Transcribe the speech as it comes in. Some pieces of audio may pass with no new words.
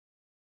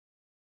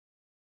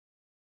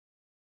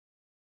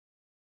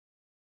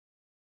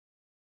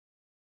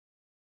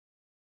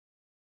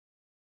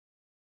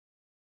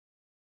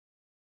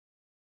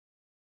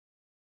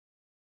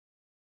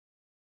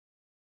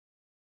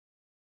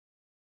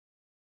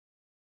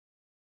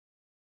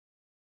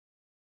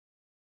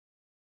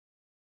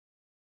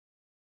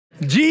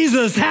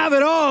Jesus, have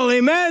it all.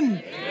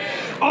 Amen.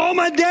 All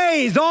my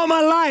days, all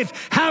my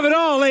life, have it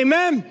all.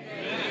 Amen.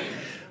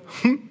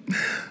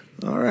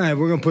 All right,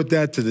 we're going to put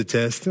that to the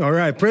test. All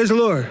right, praise the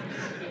Lord.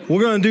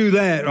 We're going to do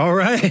that. All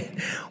right.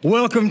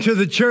 Welcome to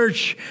the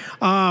church.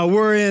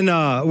 We're in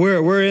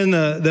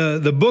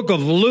the book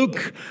of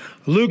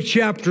Luke,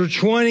 chapter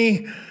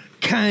 20.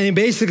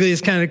 Basically,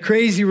 it's kind of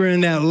crazy. We're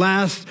in that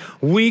last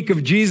week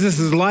of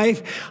Jesus'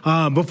 life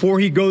before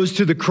he goes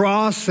to the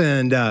cross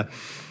and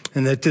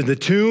to the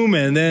tomb,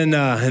 and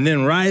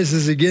then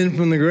rises again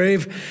from the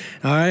grave.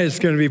 All right, it's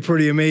going to be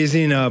pretty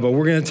amazing, but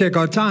we're going to take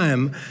our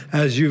time,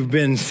 as you've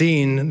been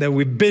seeing, that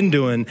we've been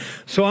doing.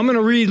 So I'm going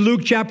to read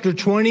Luke chapter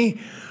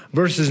 20,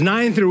 verses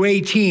 9 through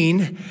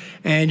 18,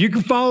 and you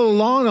can follow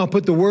along. I'll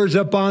put the words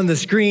up on the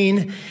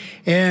screen,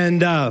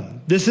 and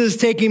this is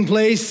taking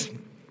place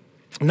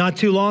not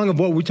too long of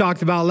what we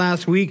talked about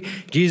last week.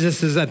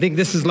 I think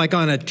this is like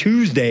on a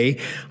Tuesday,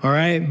 all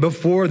right,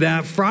 before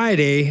that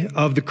Friday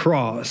of the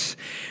cross,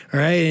 all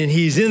right? And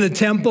he's in the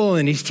temple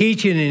and he's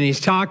teaching and he's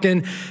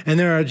talking, and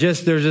there's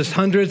just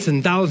hundreds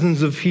and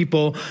thousands of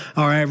people,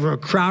 all right,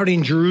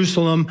 crowding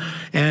Jerusalem,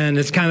 and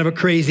it's kind of a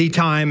crazy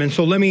time. And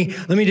so let me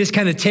just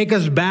kind of take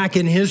us back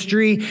in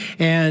history,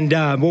 and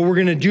what we're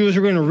going to do is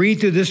we're going to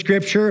read through this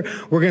scripture.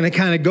 We're going to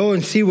kind of go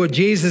and see what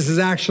Jesus is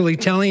actually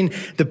telling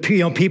the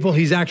people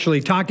he's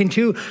actually talking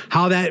to,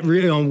 how that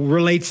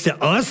relates to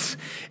us.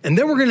 And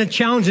then we're going to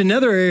challenge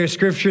another area of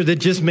scripture that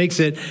just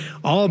makes it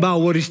all about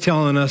what he's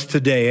telling us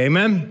today.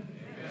 Amen?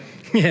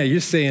 Yeah,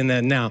 you're saying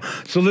that now.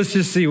 So let's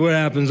just see what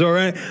happens, all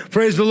right?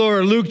 Praise the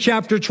Lord. Luke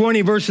chapter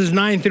 20, verses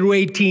 9 through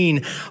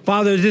 18.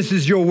 Father, this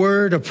is your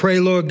word. I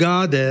pray, Lord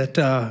God,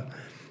 that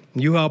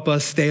you help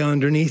us stay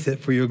underneath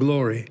it for your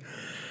glory.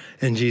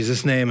 In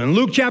Jesus' name. In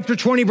Luke chapter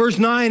 20, verse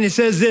 9, it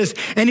says this,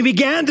 and he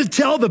began to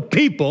tell the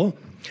people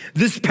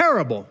this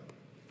parable.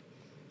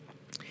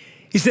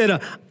 He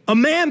said, a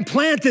man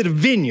planted a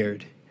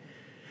vineyard,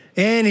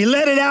 and he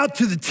let it out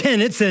to the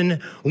tenants and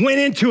went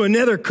into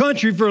another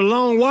country for a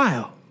long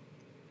while.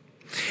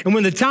 And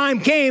when the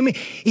time came,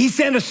 he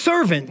sent a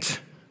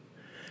servant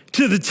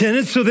to the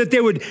tenants so that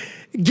they would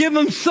give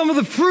him some of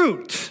the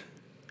fruit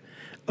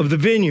of the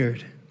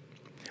vineyard.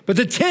 But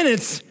the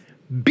tenants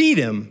beat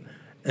him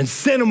and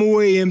sent him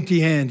away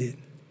empty-handed.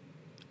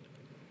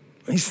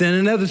 He sent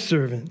another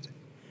servant,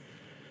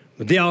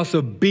 but they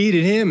also beat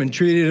him and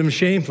treated him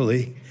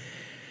shamefully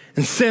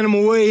and sent him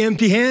away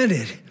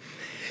empty-handed.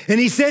 And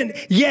he sent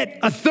yet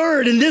a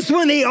third, and this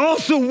one he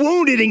also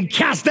wounded and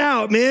cast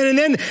out, man. And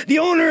then the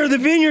owner of the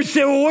vineyard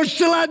said, well, what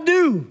shall I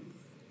do?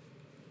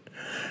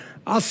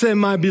 I'll send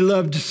my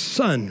beloved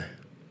son.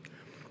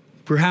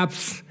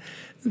 Perhaps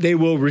they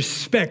will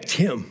respect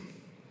him.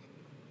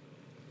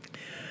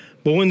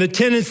 But when the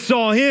tenants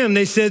saw him,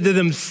 they said to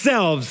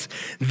themselves,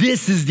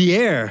 this is the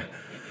heir.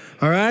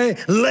 All right,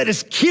 let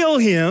us kill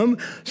him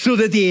so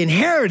that the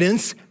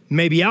inheritance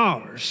may be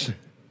ours.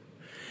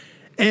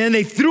 And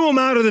they threw him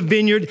out of the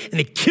vineyard and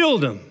they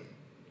killed him.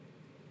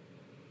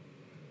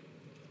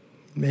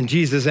 And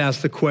Jesus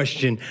asked the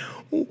question,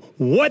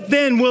 what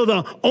then will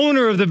the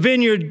owner of the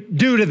vineyard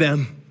do to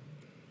them?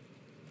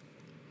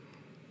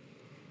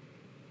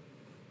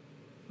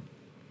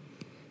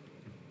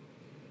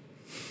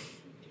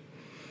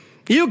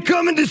 He'll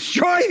come and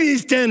destroy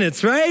these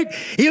tenants, right?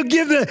 He'll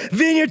give the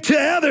vineyard to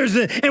others.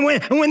 And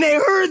when they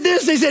heard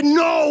this, they said,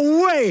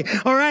 no way,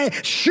 all right,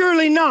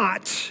 surely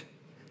not.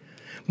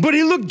 But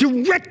he looked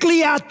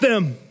directly at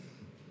them.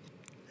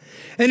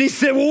 And he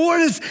said,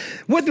 well,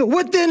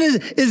 what then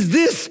is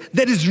this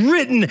that is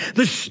written?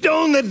 The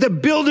stone that the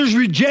builders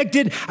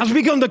rejected has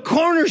become the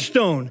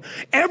cornerstone.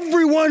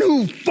 Everyone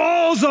who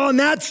falls on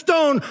that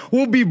stone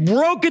will be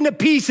broken to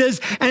pieces.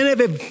 And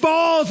if it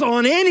falls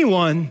on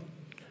anyone,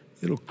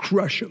 it'll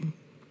crush him.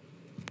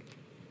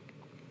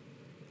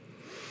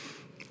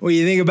 What do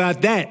you think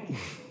about that?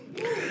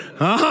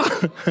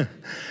 Huh?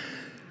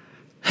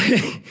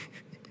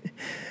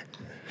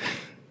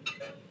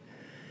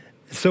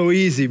 So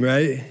easy,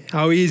 right?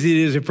 How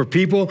easy it is for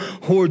people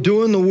who are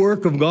doing the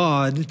work of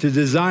God to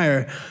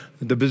desire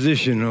the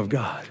position of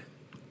God.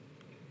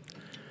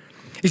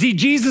 You see,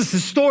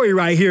 Jesus' story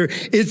right here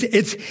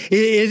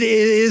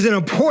is an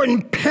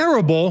important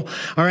parable,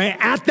 all right,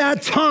 at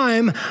that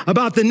time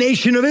about the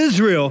nation of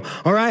Israel,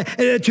 all right,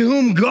 to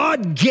whom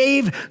God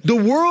gave the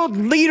world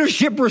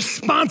leadership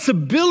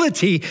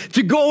responsibility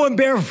to go and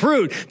bear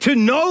fruit, to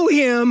know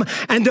him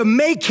and to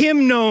make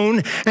him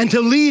known and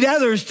to lead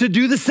others to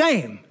do the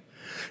same.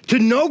 To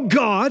know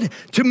God,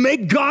 to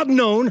make God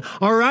known,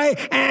 all right,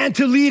 and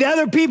to lead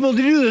other people to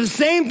do the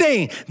same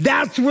thing.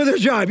 That's where their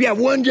job. Yeah,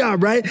 one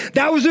job, right?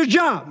 That was their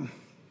job.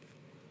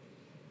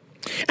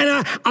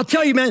 And I'll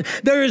tell you, man,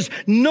 there is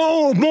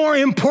no more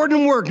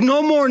important work,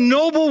 no more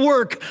noble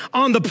work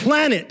on the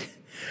planet.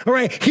 All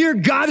right, here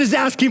God is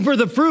asking for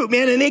the fruit,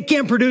 man, and they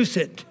can't produce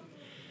it.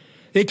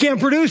 They can't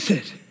produce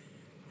it.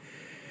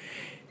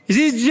 You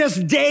see,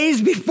 just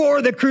days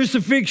before the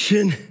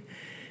crucifixion,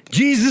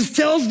 Jesus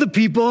tells the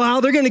people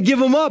how they're going to give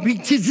him up. He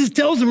just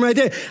tells them right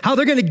there how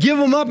they're going to give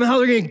him up and how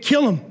they're going to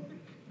kill him.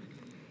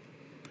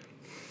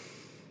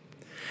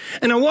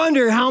 And I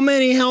wonder how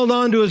many held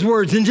on to his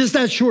words in just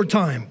that short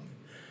time.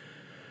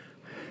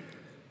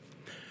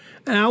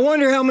 And I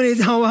wonder how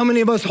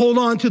many of us hold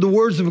on to the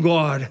words of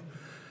God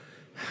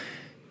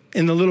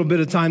in the little bit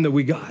of time that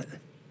we got.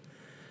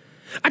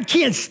 I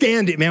can't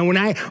stand it, man, when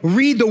I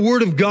read the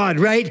word of God,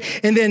 right?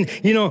 And then,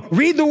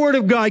 read the word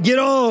of God, get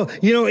all,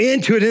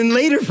 into it, and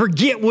later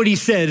forget what he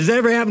said. Does that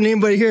ever happen to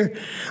anybody here?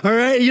 All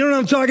right? You know what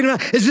I'm talking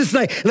about? It's just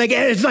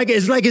it's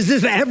as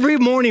if every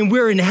morning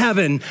we're in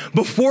heaven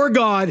before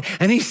God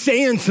and he's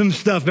saying some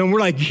stuff and we're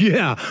like,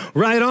 yeah,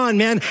 right on,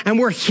 man. And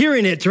we're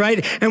hearing it,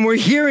 right? And we're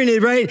hearing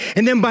it, right?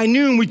 And then by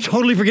noon, we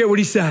totally forget what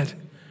he said.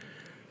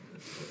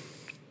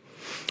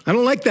 I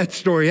don't like that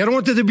story. I don't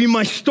want that to be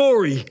my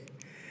story.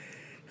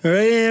 All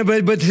right,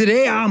 but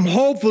today,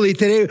 hopefully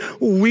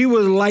we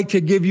would like to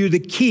give you the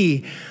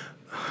key,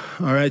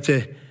 all right,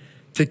 to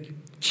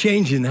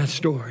changing that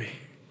story.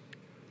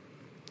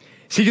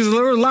 See, because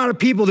there were a lot of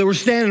people that were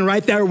standing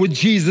right there with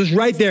Jesus,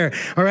 right there,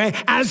 all right,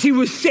 as he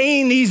was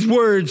saying these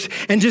words,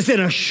 and just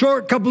in a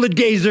short couple of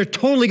days, they're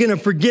totally going to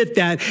forget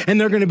that, and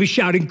they're going to be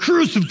shouting,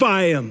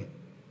 "Crucify him."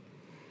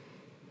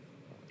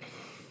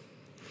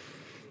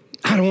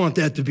 I don't want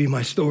that to be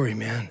my story,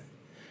 man.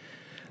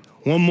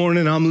 One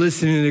morning I'm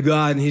listening to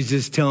God and he's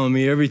just telling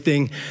me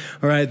everything,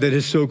 all right, that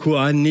is so cool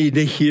I need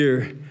to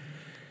hear.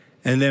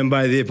 And then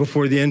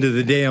before the end of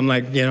the day, I'm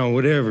like,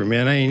 whatever,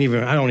 man. I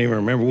don't even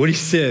remember what he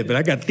said, but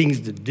I got things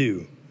to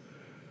do.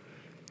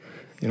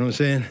 You know what I'm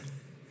saying?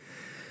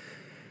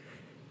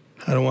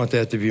 I don't want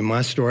that to be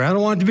my story. I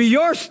don't want it to be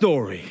your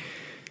story.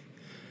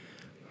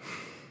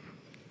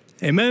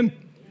 Amen?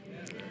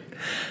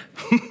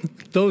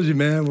 Told you,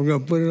 man, we're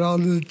going to put it all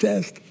to the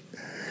test.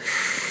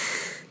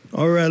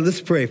 All right,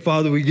 let's pray.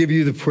 Father, we give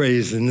you the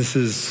praise, and this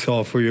is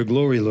all for your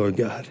glory, Lord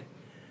God.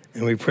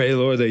 And we pray,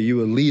 Lord, that you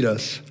will lead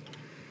us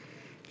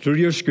through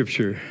your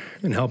scripture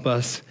and help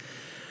us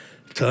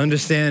to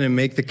understand and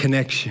make the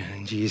connection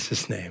in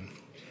Jesus' name.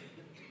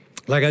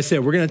 Like I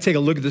said, we're going to take a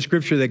look at the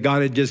scripture that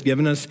God had just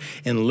given us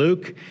in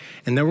Luke,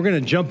 and then we're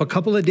going to jump a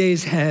couple of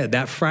days ahead,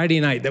 that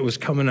Friday night that was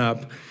coming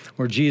up,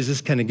 where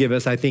Jesus kind of give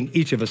us, I think,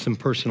 each of us some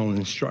personal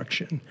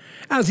instruction.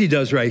 As he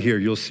does right here,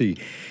 you'll see.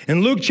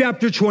 In Luke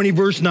chapter 20,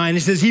 verse 9,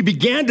 it says, he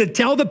began to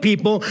tell the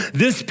people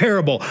this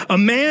parable. A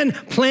man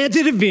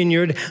planted a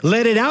vineyard,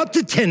 let it out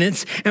to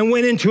tenants, and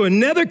went into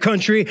another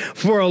country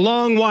for a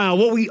long while.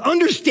 What we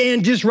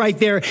understand just right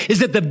there is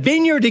that the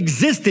vineyard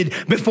existed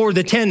before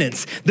the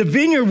tenants. The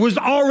vineyard was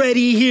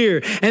already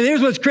here. And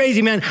here's what's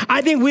crazy, man.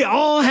 I think we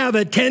all have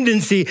a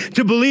tendency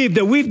to believe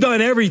that we've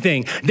done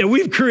everything, that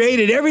we've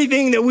created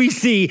everything that we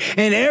see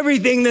and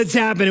everything that's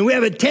happening. We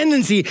have a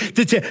tendency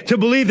to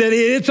believe that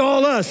it's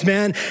all us,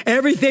 man.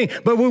 Everything.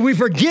 But we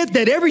forget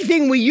that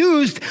everything we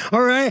used,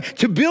 all right,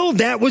 to build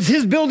that was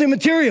his building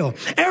material.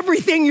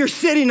 Everything you're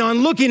sitting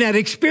on, looking at,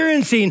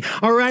 experiencing,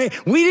 all right,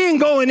 we didn't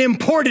go and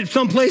import it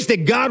someplace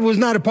that God was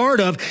not a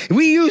part of.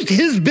 We used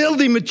his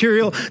building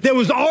material that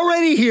was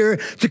already here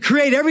to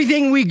create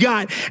everything we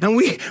got. And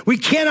we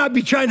cannot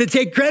be trying to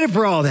take credit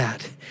for all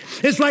that.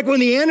 It's like when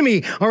the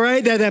enemy, all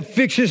right, that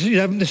fictitious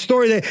the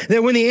story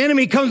that when the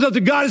enemy comes up to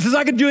God and says,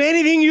 I can do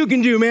anything you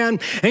can do, man.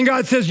 And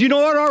God says, you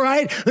know what, all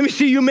right, let me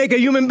see you make a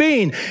human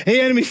being. And the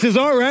enemy says,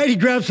 all right, he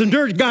grabs some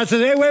dirt. God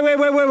says, hey,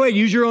 wait,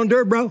 use your own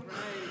dirt, bro.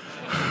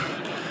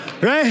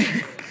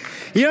 Right?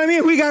 You know what I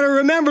mean? We got to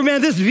remember,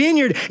 man, this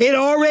vineyard, it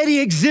already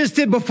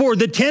existed before.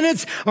 The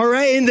tenants, all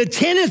right, and the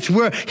tenants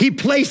were he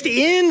placed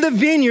in the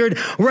vineyard,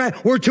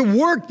 right, were to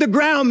work the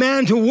ground,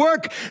 man, to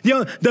work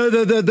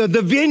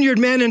the vineyard,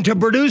 man, and to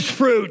produce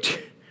fruit.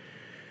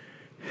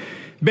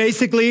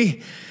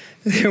 Basically,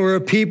 there were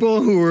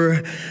people who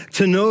were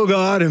to know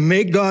God and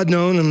make God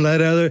known and let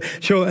others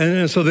show,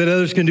 and so that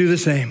others can do the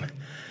same.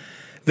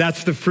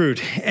 That's the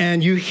fruit.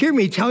 And you hear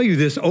me tell you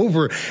this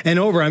over and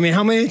over. I mean,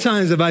 how many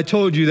times have I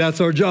told you that's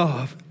our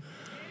job?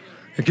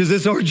 Because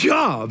it's our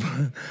job.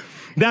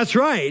 That's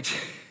right.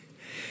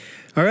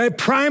 All right,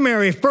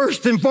 primary,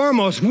 first and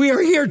foremost, we are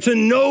here to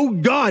know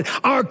God,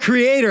 our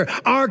creator,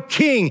 our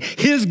king,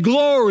 his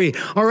glory.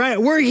 All right,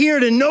 we're here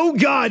to know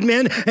God,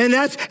 man. And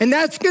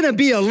that's going to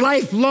be a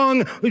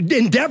lifelong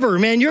endeavor,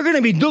 man. You're going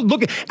to be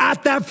looking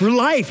at that for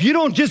life. You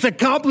don't just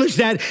accomplish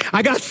that.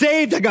 I got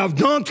saved, I got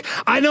dunked,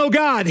 I know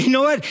God. You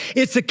know what?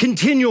 It's a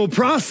continual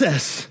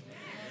process.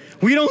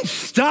 We don't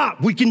stop.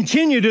 We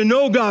continue to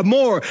know God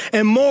more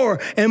and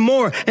more and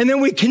more. And then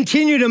we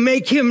continue to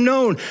make him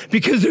known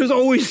because there's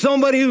always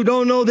somebody who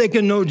don't know they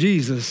can know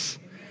Jesus.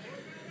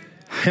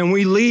 And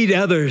we lead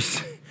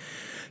others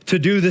to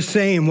do the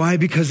same. Why?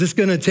 Because it's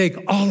going to take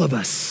all of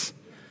us.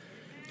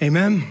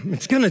 Amen?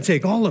 It's going to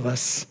take all of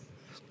us.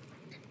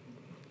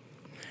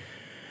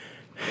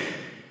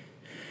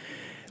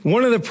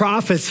 One of the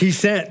prophets he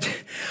sent,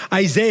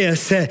 Isaiah,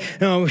 said,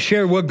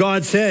 shared what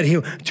God said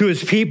to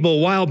his people a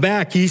while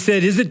back. He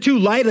said, is it too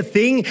light a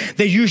thing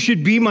that you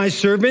should be my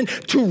servant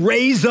to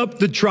raise up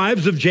the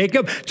tribes of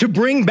Jacob, to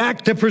bring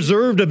back the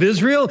preserved of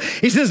Israel?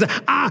 He says,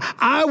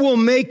 I will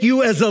make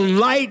you as a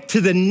light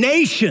to the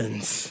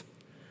nations,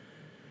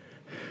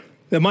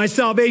 that my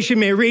salvation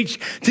may reach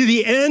to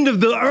the end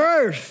of the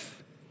earth.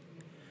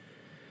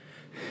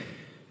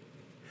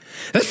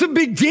 That's a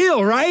big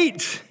deal,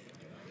 right?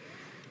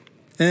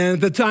 And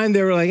at the time,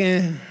 they were like,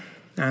 I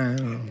don't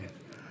know.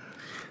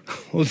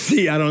 We'll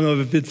see. I don't know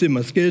if it fits in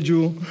my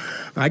schedule.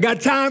 I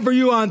got time for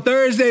you on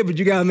Thursday, but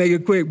you got to make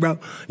it quick, bro.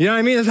 You know what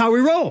I mean? That's how we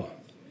roll.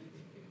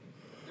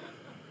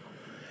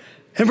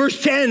 In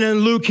verse 10 in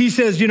Luke, he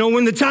says,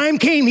 when the time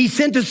came, he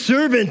sent a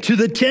servant to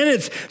the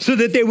tenants so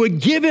that they would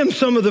give him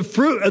some of the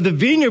fruit of the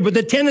vineyard, but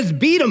the tenants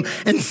beat him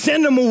and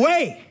sent him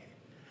away.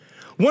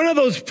 One of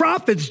those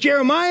prophets,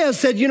 Jeremiah,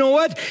 said, you know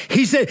what?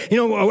 He said,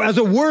 as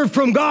a word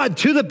from God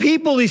to the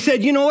people, he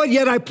said, you know what?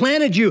 Yet I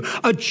planted you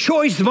a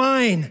choice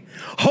vine,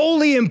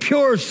 holy and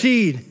pure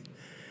seed.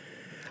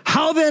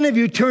 How then have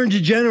you turned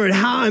degenerate?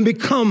 How and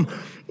become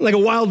like a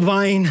wild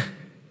vine?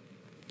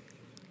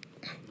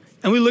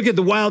 And we look at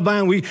the wild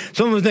vine,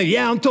 some of us think,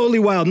 yeah, I'm totally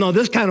wild. No,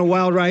 this kind of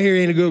wild right here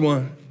ain't a good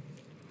one.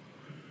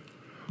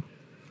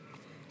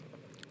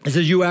 It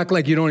says, you act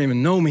like you don't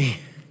even know me.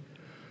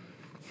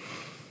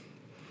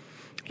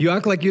 You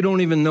act like you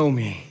don't even know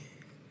me.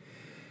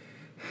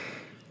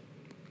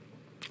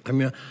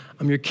 I'm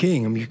your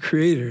king. I'm your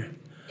creator.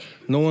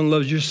 No one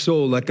loves your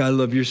soul like I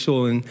love your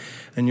soul. And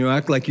you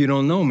act like you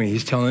don't know me.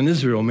 He's telling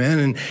Israel,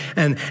 man.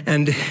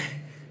 And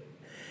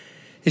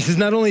he says,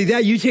 not only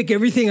that, you take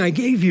everything I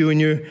gave you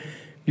and you're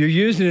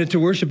using it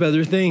to worship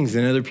other things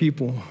and other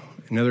people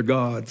and other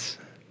gods.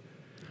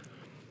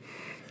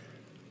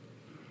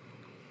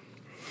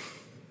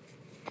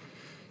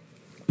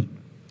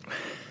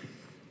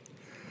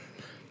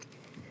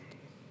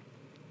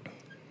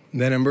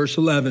 Then in verse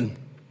 11,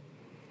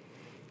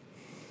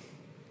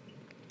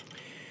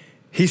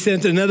 he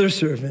sent another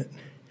servant,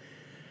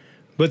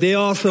 but they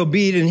also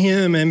beat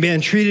him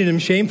and treated him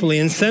shamefully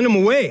and sent him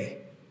away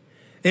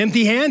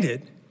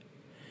empty-handed.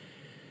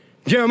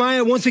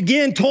 Jeremiah once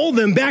again told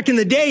them back in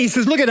the day, he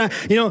says, look at,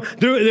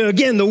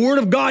 again, the word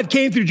of God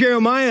came through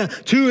Jeremiah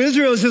to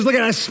Israel. He says, look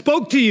at, I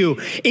spoke to you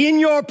in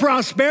your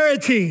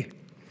prosperity,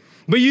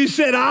 but you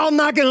said, I'm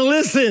not going to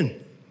listen.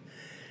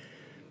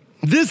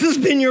 This has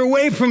been your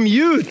way from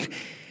youth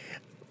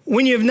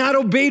when you have not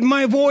obeyed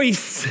my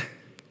voice.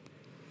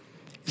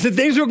 He said,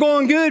 things were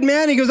going good,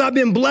 man. He goes, I've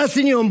been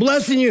blessing you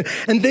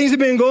and things have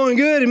been going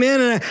good. And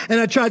man,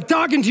 and I tried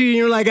talking to you and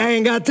you're like, I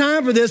ain't got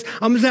time for this.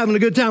 I'm just having a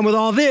good time with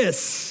all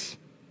this.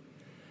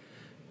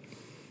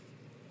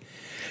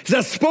 He said,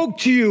 I spoke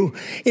to you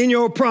in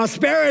your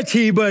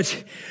prosperity,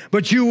 but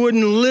you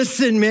wouldn't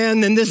listen,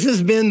 man. And this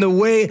has been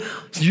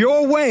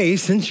your way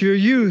since your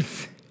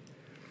youth.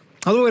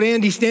 I love what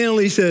Andy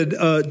Stanley said,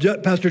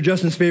 Pastor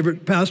Justin's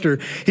favorite pastor.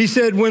 He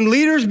said, when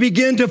leaders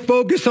begin to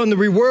focus on the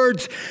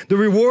rewards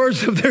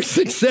of their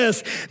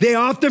success, they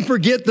often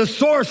forget the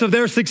source of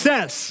their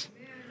success.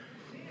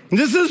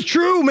 This is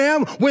true,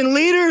 man. When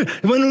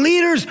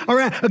leaders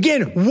are,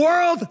 again,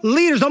 world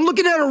leaders. I'm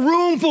looking at a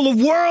room full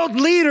of world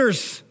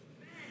leaders.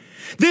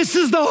 This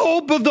is the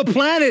hope of the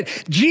planet.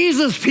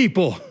 Jesus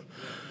people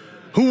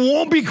who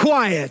won't be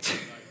quiet.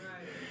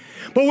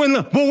 But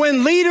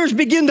when leaders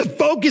begin to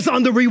focus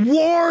on the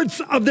rewards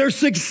of their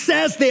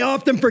success, they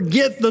often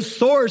forget the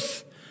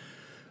source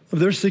of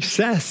their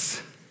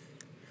success.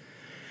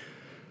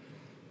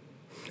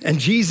 And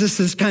Jesus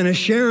is kind of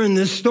sharing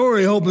this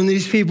story, hoping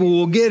these people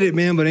will get it,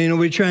 man, but ain't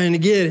nobody trying to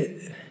get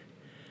it.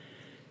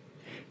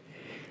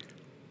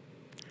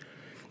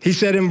 He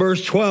said in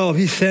verse 12,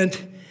 he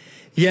sent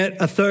yet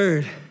a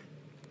third.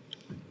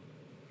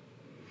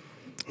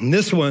 And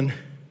this one,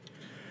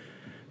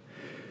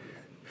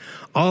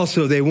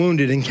 also they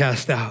wounded and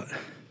cast out.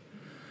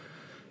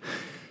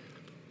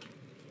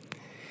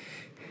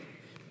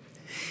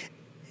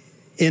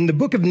 In the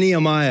book of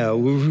Nehemiah,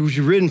 which was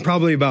written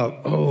probably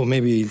about,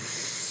 maybe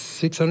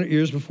 600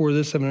 years before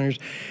this, 700 years.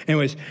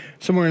 Anyways,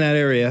 somewhere in that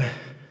area.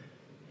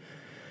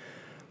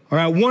 All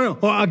right,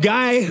 a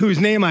guy whose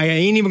name I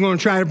ain't even going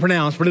to try to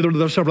pronounce, but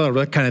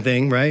that kind of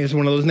thing, right? It's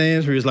one of those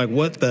names where he's like,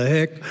 what the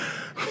heck?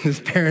 His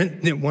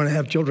parent didn't want to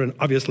have children,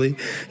 obviously.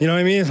 You know what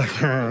I mean? It's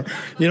like, I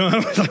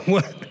was like,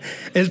 what?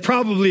 It's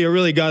probably a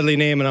really godly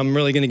name, and I'm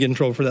really going to get in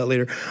trouble for that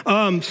later.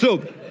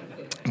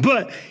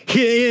 But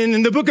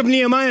in the book of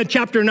Nehemiah,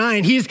 chapter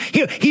 9,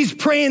 he's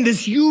praying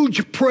this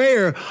huge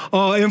prayer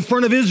in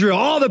front of Israel.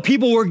 All the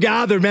people were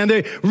gathered, man.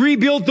 They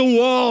rebuilt the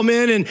wall,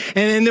 man,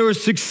 and there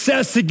was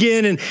success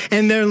again,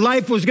 and their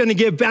life was going to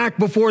get back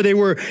before they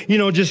were,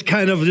 just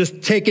kind of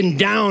just taken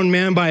down,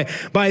 man,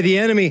 by the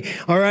enemy.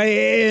 All right,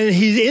 and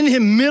he's in the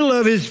middle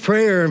of his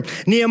prayer.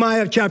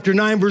 Nehemiah chapter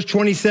 9, verse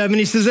 27,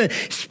 he says,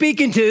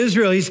 speaking to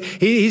Israel,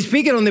 he's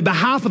speaking on the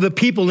behalf of the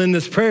people in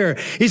this prayer.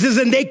 He says,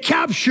 and they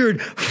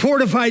captured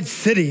fortified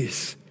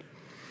cities,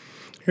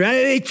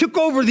 right? They took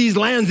over these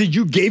lands that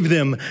you gave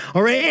them,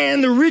 all right?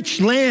 And the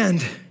rich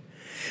land.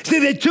 See,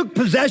 they took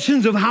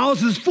possessions of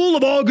houses full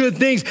of all good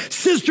things,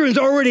 cisterns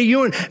already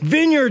hewn,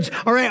 vineyards,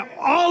 all right,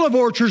 olive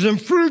orchards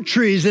and fruit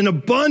trees in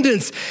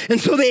abundance. And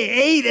so they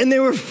ate and they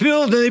were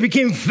filled and they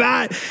became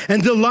fat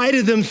and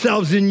delighted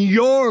themselves in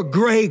your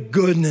great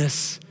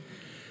goodness.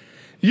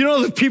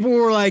 The people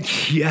were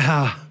like,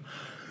 yeah,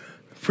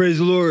 praise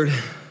the Lord.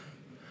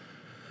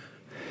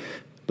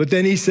 But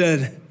then he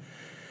said,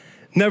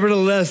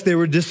 Nevertheless, they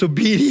were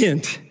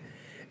disobedient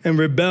and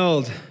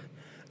rebelled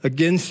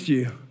against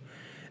you.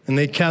 And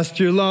they cast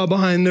your law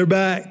behind their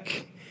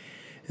back.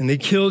 And they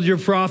killed your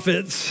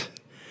prophets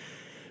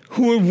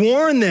who would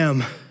warn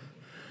them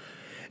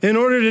in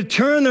order to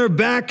turn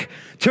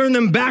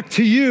them back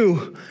to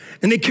you.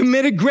 And they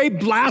committed great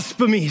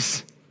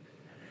blasphemies.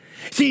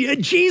 See,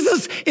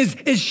 Jesus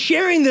is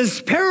sharing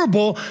this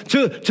parable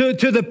to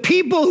the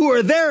people who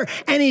are there,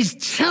 and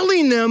he's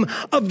telling them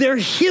of their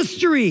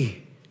history.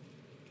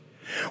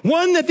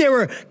 One that they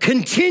were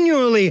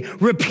continually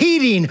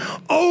repeating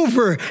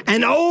over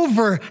and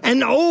over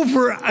and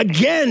over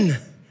again.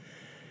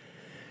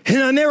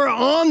 And they were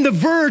on the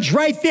verge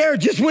right there,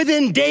 just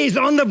within days,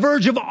 on the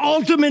verge of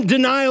ultimate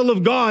denial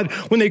of God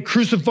when they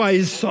crucify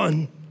his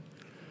son.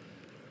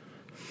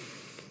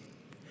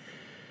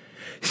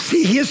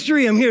 See,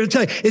 history, I'm here to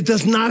tell you, it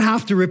does not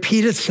have to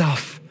repeat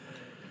itself.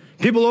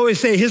 People always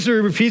say history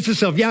repeats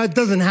itself. Yeah, it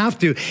doesn't have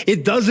to.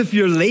 It does if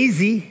you're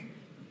lazy.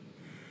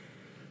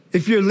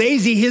 If you're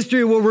lazy,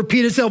 history will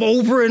repeat itself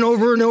over and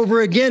over and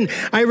over again.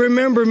 I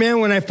remember, man,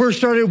 when I first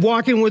started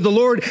walking with the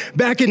Lord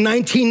back in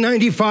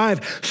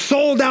 1995,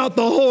 sold out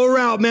the whole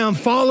route, man,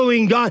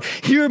 following God.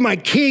 You're my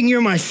King, you're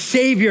my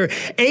Savior.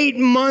 8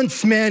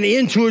 months, man,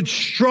 into it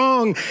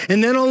strong.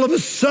 And then all of a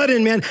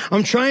sudden, man,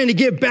 I'm trying to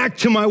get back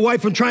to my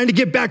wife. I'm trying to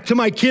get back to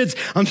my kids.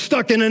 I'm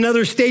stuck in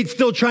another state,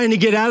 still trying to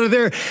get out of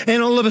there.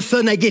 And all of a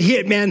sudden I get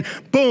hit, man.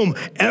 Boom,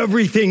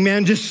 everything,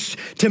 man, just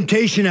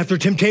temptation after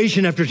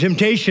temptation after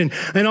temptation.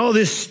 And all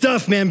this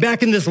stuff, man,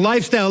 back in this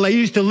lifestyle I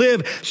used to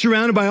live,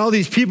 surrounded by all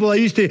these people I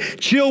used to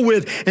chill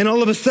with, and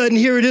all of a sudden,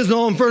 here it is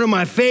all in front of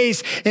my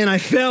face, and I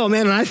fell,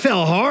 man, and I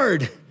fell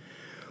hard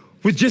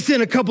with just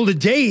in a couple of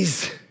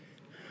days.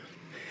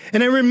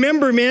 And I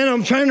remember, man,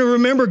 I'm trying to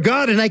remember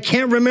God, and I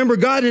can't remember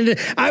God, and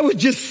I was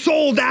just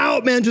sold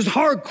out, man, just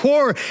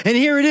hardcore, and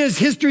here it is,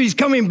 history's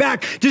coming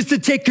back just to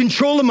take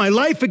control of my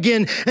life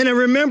again. And I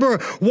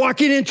remember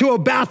walking into a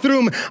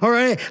bathroom, all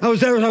right, I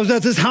was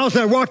at this house,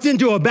 and I walked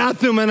into a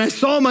bathroom, and I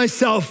saw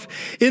myself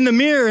in the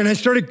mirror, and I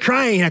started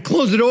crying. I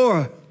closed the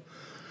door.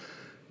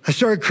 I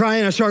started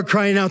crying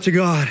out to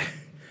God.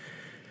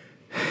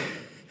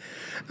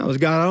 I was,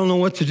 God, I don't know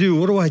what to do.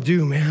 What do I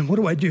do, man? What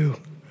do I do?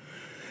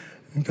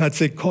 And God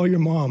said, call your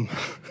mom.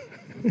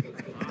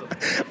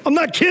 I'm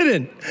not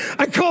kidding.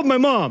 I called my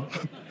mom.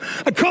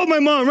 I called my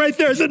mom right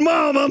there. I said,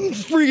 Mom, I'm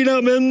freaking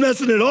out, man,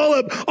 messing it all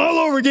up all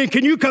over again.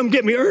 Can you come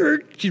get me?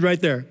 She's right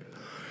there.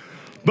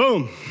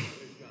 Boom.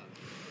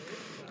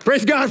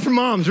 Praise God for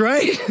moms,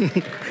 right?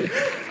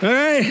 All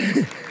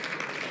right.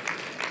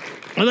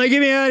 I'm like,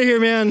 get me out of here,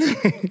 man.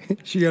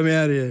 She got me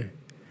out of here.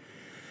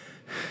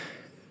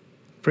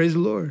 Praise the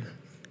Lord.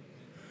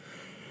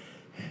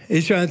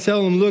 He's trying to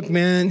tell them, look,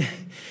 man,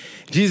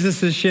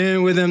 Jesus is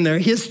sharing with them their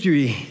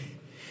history.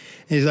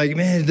 And he's like,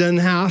 man, it doesn't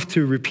have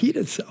to repeat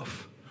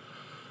itself.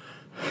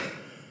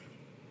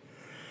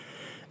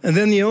 And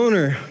then the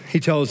owner, he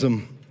tells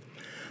them,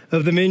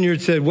 of the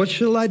vineyard said, what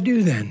shall I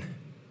do then?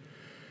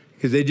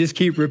 Because they just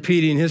keep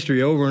repeating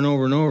history over and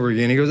over and over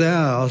again. He goes,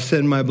 I'll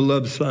send my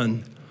beloved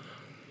son.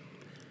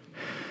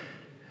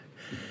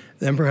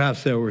 Then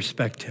perhaps they'll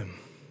respect him.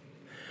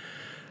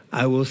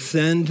 I will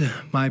send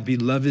my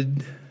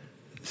beloved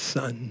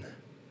son.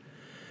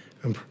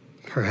 And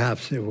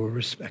perhaps they will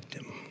respect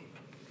him.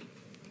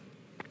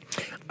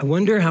 I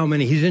wonder how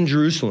many, he's in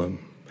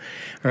Jerusalem,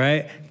 all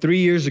right? 3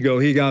 years ago,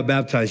 he got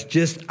baptized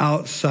just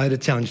outside of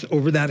town, just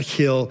over that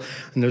hill,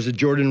 and there's a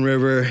Jordan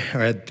River,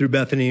 or through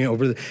Bethany,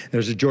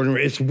 there's a Jordan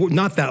River. It's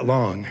not that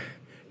long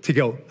to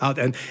go out,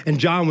 and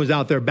John was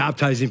out there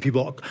baptizing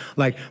people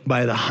like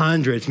by the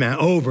hundreds, man,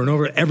 over and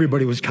over.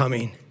 Everybody was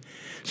coming.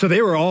 So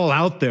they were all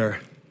out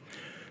there.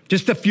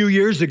 Just a few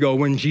years ago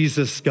when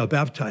Jesus got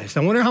baptized.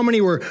 I wonder how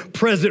many were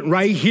present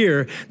right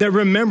here that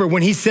remember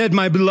when he said,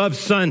 my beloved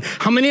son.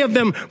 How many of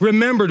them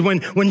remembered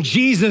when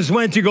Jesus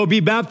went to go be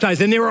baptized?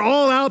 And they were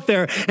all out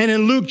there. And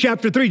in Luke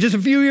chapter 3, just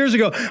a few years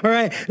ago, all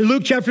right, in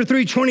Luke chapter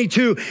 3,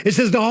 22, it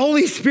says, the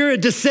Holy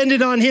Spirit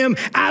descended on him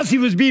as he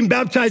was being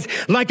baptized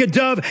like a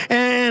dove.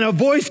 And a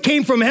voice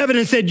came from heaven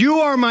and said, you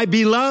are my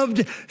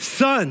beloved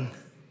son.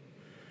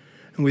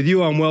 And with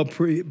you I'm well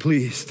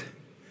pleased.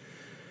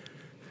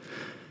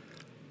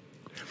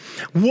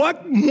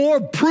 What more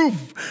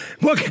proof?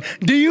 What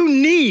do you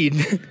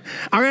need?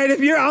 All right,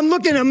 I'm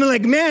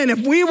like, man, if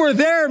we were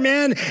there,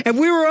 man, if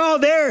we were all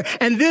there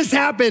and this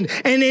happened,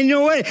 and you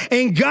know what?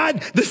 And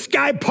God, the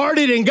sky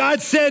parted and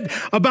God said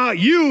about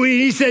you,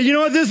 he said, you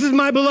know what? This is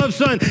my beloved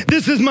son.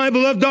 This is my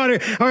beloved daughter.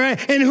 All right,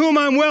 in whom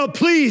I'm well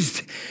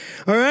pleased.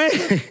 All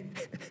right.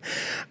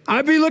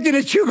 I'd be looking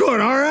at you going,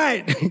 all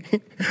right.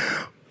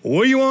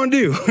 What do you want to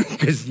do?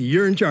 Because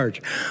you're in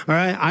charge. All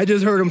right. I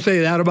just heard him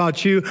say that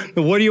about you.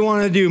 But what do you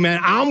want to do, man?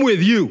 I'm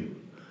with you.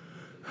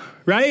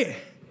 Right?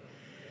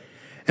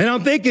 And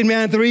I'm thinking,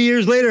 man, 3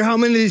 years later, how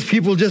many of these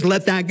people just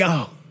let that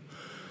go?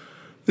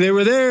 They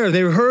were there.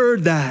 They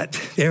heard that.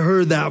 They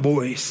heard that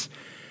voice.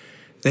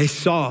 They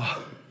saw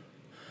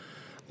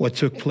what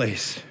took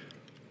place.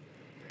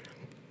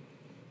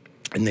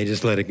 And they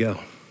just let it go.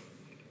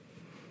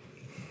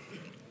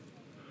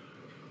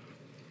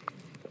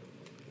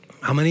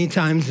 How many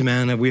times,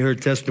 man, have we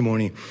heard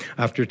testimony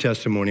after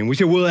testimony? And we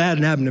say, well, it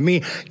hadn't happened to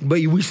me, but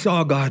we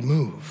saw God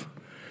move.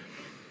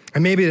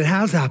 And maybe it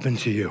has happened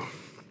to you.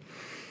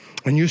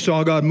 And you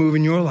saw God move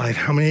in your life.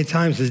 How many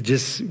times it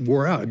just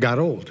wore out, got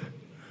old?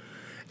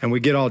 And we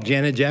get all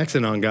Janet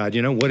Jackson on God.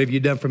 You know, what have you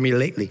done for me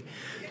lately?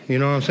 You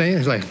know what I'm saying?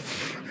 It's like,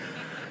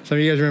 some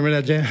of you guys remember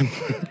that jam?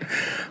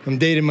 I'm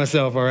dating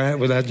myself, all right,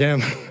 with that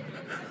jam.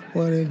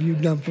 What have you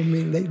done for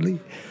me lately?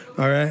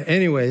 All right,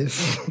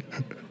 anyways.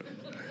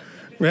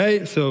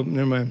 Right? So,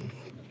 never mind.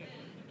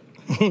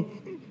 But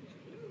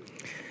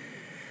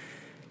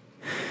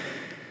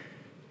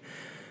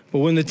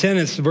when the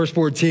tenants, verse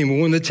 14,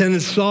 but when the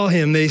tenants saw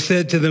him, they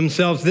said to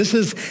themselves, this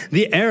is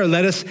the heir,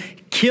 let us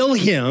kill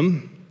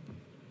him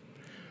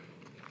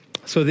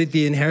so that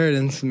the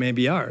inheritance may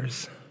be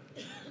ours.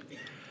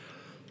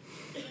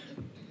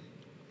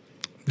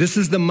 This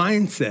is the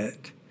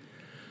mindset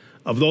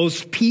of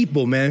those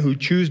people, man, who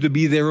choose to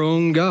be their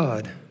own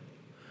God.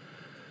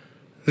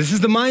 This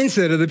is the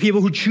mindset of the people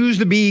who choose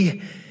to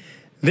be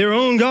their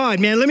own God.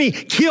 Man, let me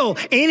kill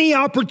any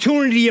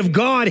opportunity of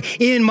God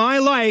in my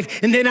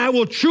life, and then I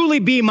will truly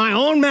be my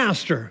own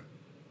master.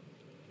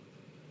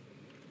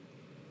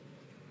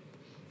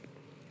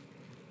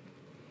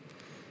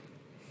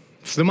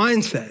 It's the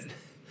mindset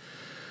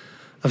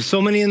of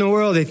so many in the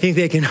world. They think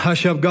they can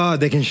hush up God.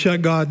 They can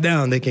shut God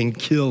down. They can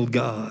kill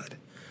God.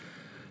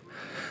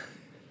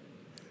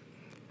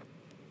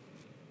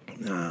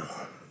 No.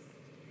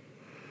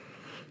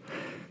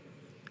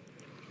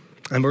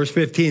 And verse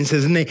 15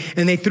 says, and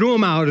they threw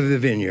him out of the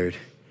vineyard,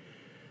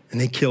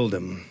 and they killed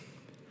him.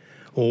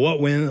 Well,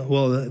 what then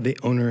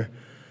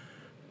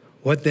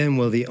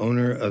will the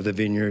owner of the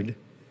vineyard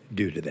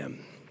do to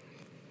them?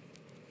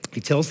 He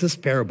tells this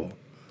parable,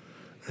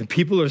 and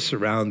people are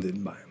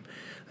surrounded by him.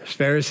 There's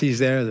Pharisees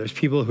there.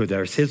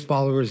 There's his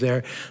followers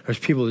there. There's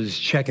people who are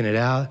just checking it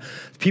out.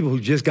 People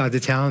who just got to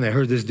town. They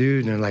heard this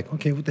dude, and they're like,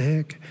 okay, what the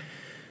heck?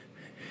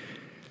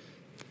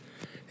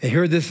 They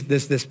heard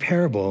this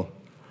parable.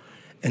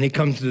 And he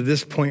comes to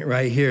this point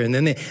right here. And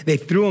then they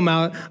threw him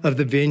out of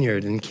the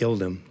vineyard and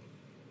killed him.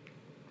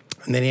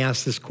 And then he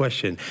asked this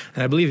question.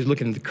 And I believe he's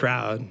looking at the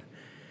crowd.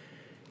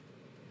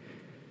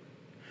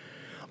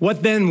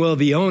 What then will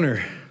the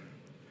owner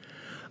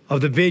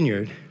of the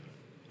vineyard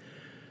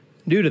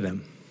do to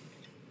them?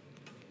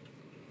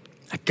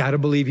 I got to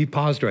believe he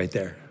paused right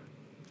there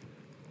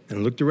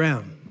and looked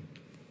around.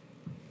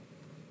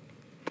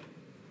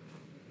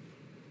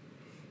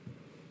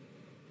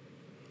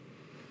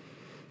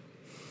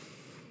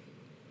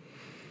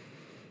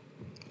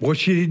 What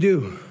should he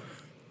do?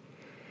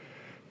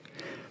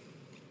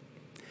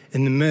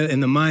 In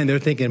the mind, they're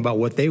thinking about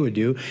what they would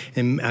do.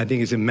 And I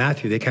think it's in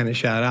Matthew, they kind of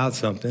shout out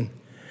something.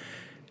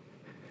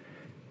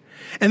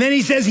 And then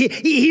he says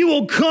he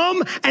will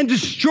come and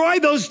destroy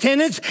those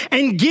tenants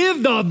and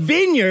give the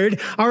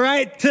vineyard, all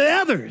right, to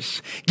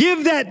others.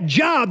 Give that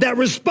job, that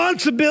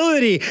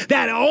responsibility,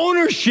 that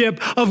ownership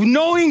of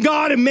knowing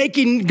God and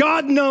making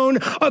God known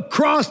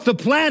across the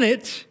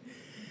planet.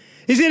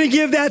 He's going to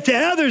give that to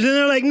others. And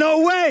they're like,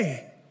 no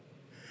way.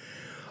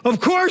 Of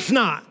course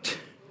not.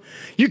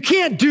 You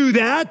can't do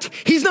that.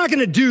 He's not going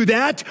to do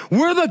that.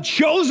 We're the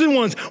chosen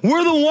ones.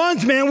 We're the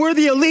ones, man. We're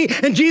the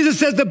elite. And Jesus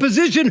says the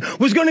position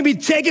was going to be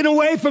taken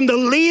away from the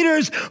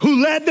leaders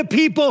who led the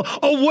people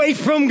away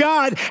from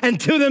God and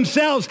to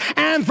themselves,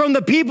 and from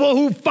the people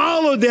who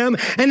followed them,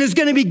 and is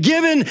going to be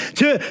given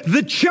to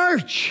the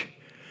church.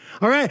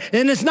 All right.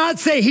 And it's not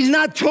say he's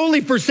not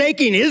totally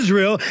forsaking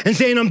Israel and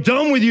saying, I'm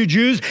done with you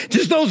Jews.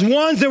 Just those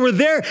ones that were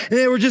there, and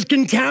they were just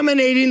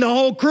contaminating the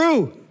whole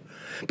crew.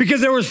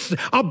 Because there was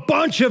a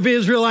bunch of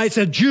Israelites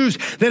and Jews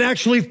that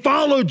actually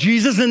followed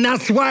Jesus, and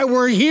that's why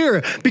we're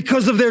here,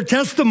 because of their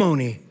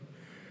testimony.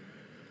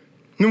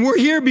 And we're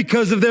here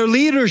because of their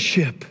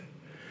leadership.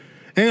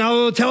 And I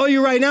will tell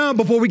you right now,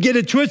 before we get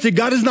it twisted,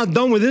 God is not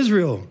done with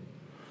Israel.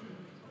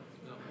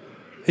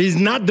 He's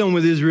not done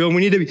with Israel.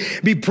 We need to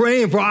be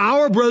praying for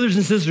our brothers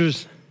and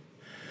sisters.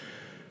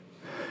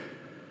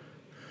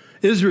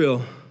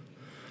 Israel.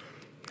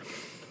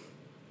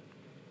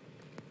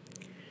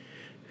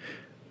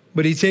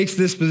 But he takes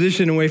this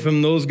position away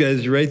from those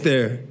guys right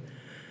there,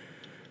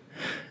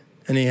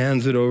 and he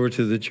hands it over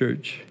to the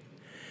church.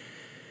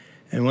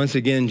 And once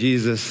again,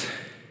 Jesus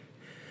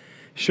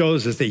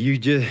shows us that you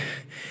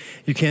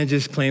can't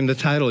just claim the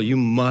title. You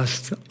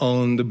must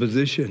own the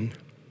position.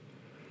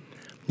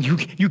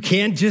 You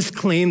can't just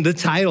claim the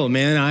title,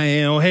 man.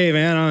 Hey,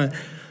 man,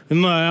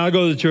 I'll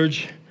go to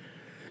church.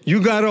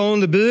 You got to own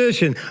the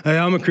position.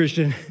 I'm a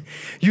Christian.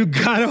 You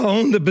got to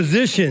own the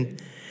position.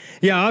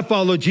 Yeah, I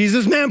follow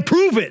Jesus. Man,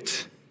 prove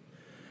it.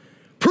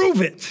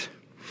 Prove it.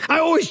 I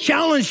always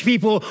challenge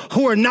people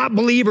who are not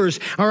believers,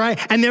 all right,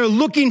 and they're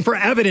looking for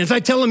evidence. I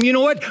tell them, you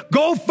know what?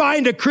 Go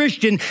find a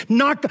Christian,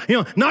 knock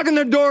on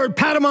their door,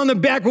 pat them on the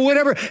back or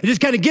whatever, and just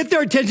kind of get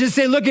their attention and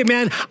say, look,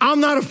 man, I'm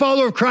not a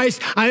follower of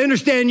Christ. I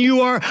understand you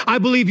are. I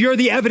believe you're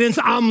the evidence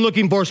I'm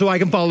looking for so I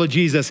can follow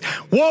Jesus.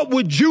 What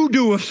would you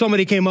do if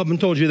somebody came up and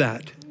told you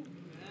that?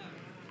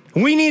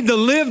 We need to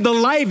live the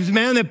lives,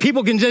 man, that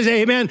people can just say,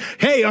 hey, man,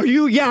 hey, are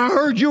you? Yeah, I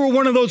heard you were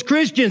one of those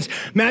Christians.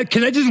 Man,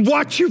 can I just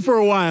watch you for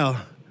a while?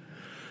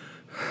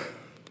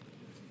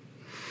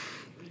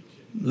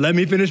 Let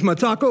me finish my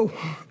taco.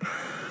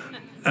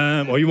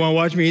 Or you want to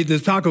watch me eat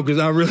this taco because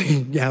I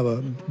really have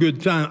a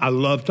good time. I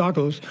love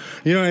tacos.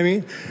 You know what I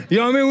mean? You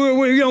know what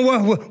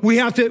I mean? We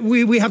have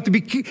to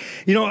be,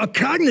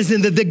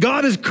 cognizant that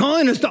God is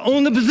calling us to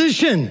own the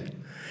position.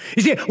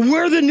 You see,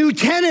 we're the new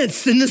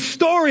tenants in the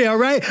story, all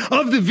right,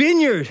 of the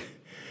vineyard.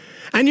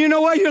 And you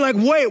know what? You're like,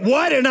 wait,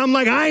 what? And I'm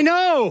like, I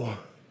know.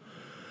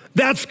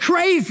 That's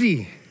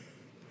crazy.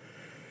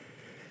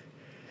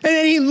 And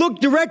then he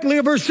looked directly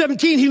at verse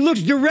 17. He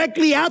looks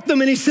directly at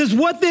them and he says,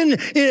 what then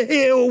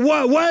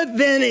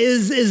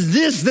is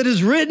this that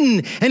is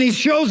written? And he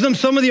shows them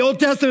some of the Old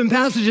Testament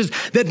passages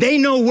that they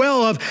know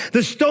well of.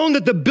 The stone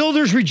that the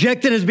builders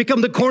rejected has become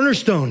the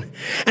cornerstone.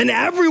 And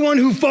everyone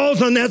who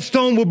falls on that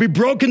stone will be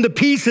broken to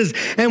pieces.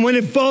 And when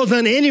it falls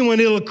on anyone,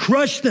 it'll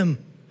crush them.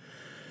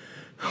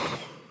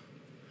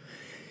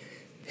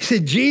 He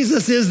said,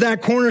 Jesus is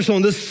that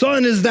cornerstone. The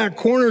Son is that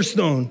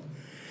cornerstone.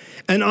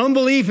 And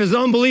unbelief is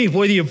unbelief,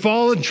 whether you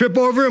fall and trip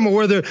over him or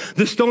whether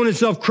the stone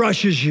itself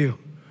crushes you.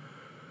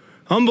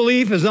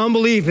 Unbelief is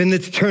unbelief, and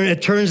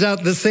it turns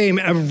out the same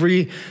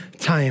every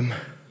time.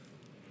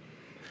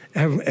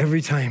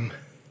 Every time.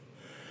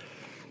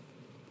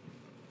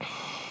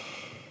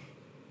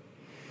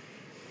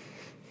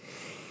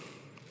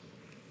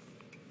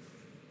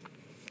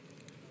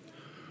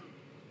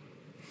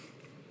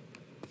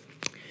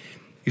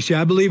 You see,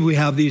 I believe we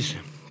have these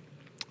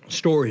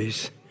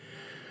stories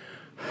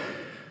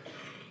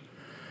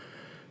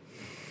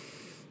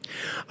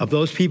of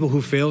those people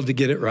who failed to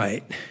get it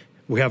right.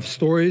 We have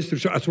stories.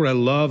 That's what I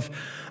love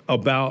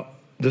about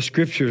the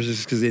scriptures,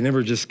 is because they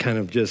never just kind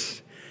of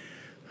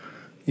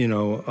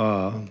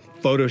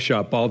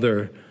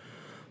Photoshop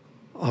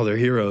all their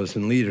heroes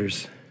and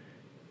leaders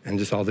and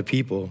just all the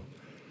people.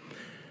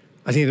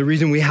 I think the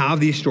reason we have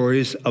these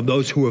stories of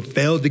those who have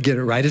failed to get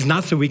it right is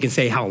not so we can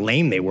say how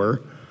lame they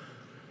were.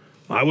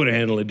 I would have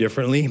handled it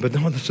differently, but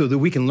no, so that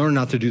we can learn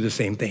not to do the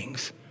same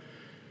things.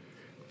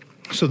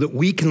 So that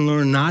we can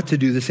learn not to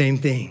do the same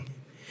thing.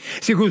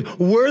 See,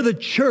 we're the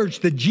church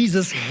that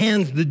Jesus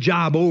hands the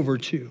job over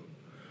to.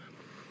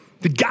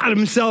 The God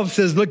himself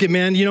says, look at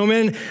man,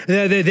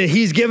 that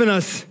he's given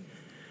us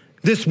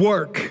this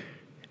work.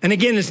 And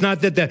again, it's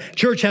not that the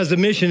church has a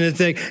mission, it's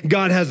that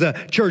God has a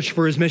church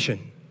for his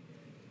mission.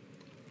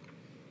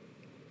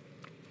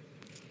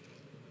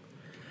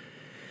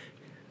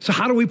 So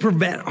how do we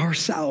prevent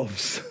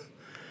ourselves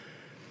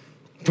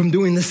from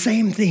doing the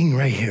same thing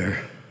right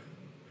here?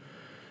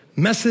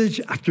 Message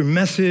after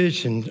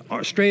message and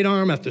straight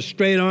arm after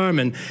straight arm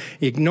and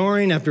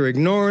ignoring after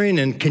ignoring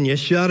and can you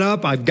shut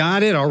up? I've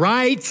got it, all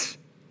right?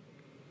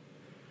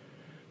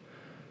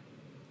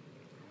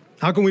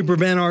 How can we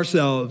prevent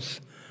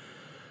ourselves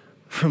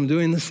from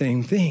doing the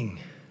same thing?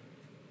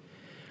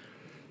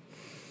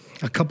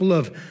 A couple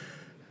of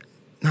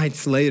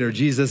nights later,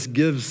 Jesus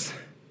gives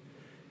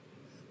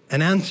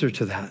an answer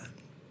to that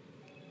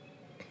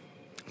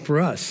for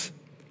us.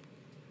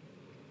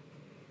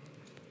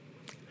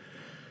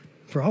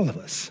 For all of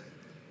us.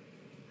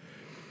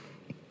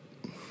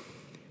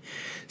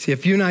 See, a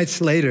few nights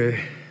later,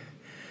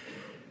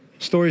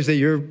 stories that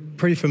you're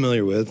pretty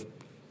familiar with,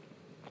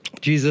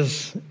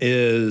 Jesus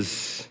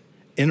is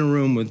in a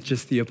room with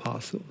just the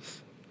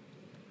apostles.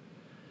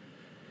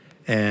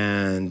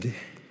 And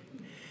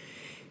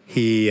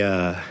he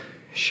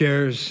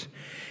shares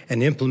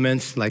and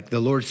implements like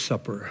the Lord's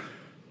Supper,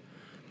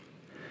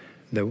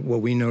 what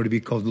we know to be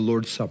called the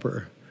Lord's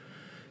Supper.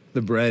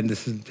 The bread,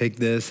 take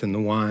this, and the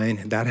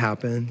wine, that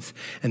happens.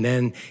 And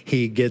then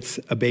he gets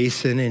a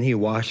basin and he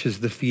washes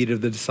the feet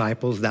of the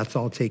disciples. That's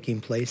all taking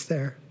place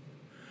there.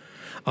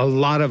 A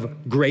lot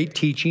of great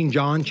teaching.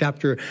 John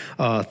chapter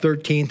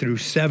 13 through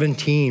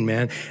 17,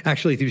 man.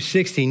 Actually, through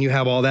 16, you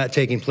have all that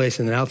taking place.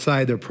 And then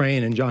outside, they're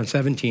praying in John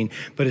 17.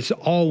 But it's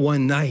all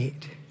one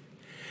night.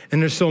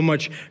 And there's so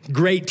much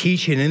great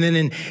teaching. And then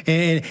and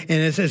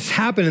it's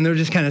happened, and they're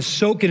just kind of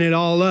soaking it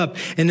all up.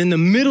 And in the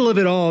middle of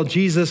it all,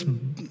 Jesus,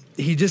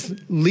 he just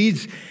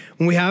leads.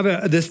 When we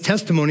have this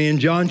testimony in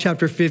John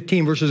chapter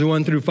 15, verses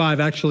 1 through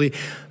 5, actually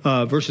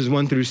verses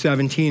 1 through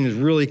 17 is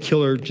really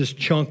killer, just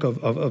chunk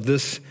of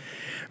this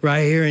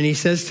right here. And he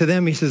says to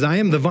them, he says, I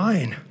am the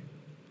vine,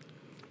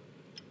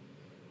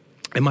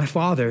 and my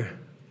Father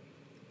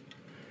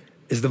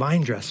is the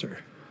vine dresser.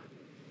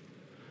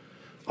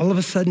 All of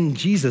a sudden,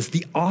 Jesus,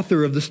 the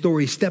author of the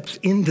story, steps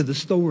into the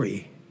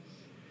story,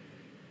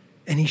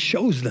 and he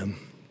shows them.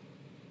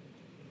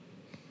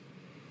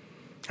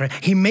 Right?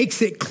 He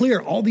makes it clear,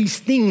 all these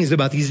things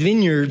about these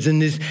vineyards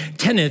and these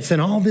tenants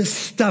and all this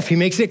stuff. He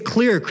makes it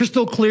clear,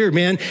 crystal clear,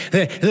 man.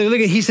 Look,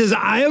 he says,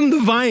 I am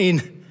the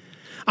vine.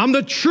 I'm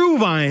the true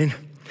vine.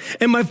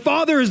 And my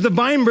Father is the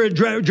vine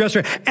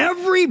dresser.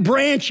 Every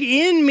branch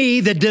in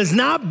me that does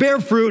not bear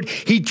fruit,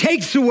 he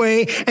takes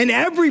away. And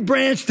every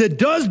branch that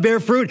does bear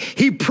fruit,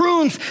 he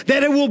prunes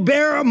that it will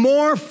bear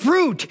more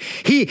fruit.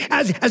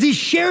 As he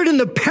shared in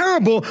the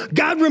parable,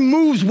 God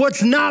removes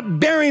what's not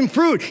bearing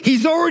fruit.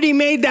 He's already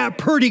made that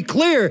pretty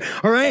clear,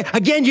 all right?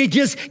 Again, you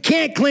just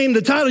can't claim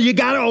the title. You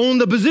got to own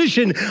the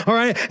position, all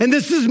right? And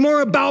this is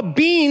more about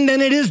being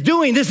than it is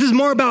doing. This is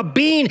more about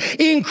being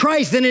in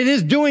Christ than it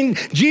is doing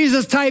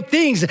Jesus-type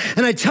things.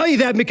 And I tell you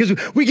that because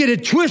we get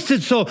it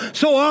twisted so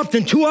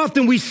often. Too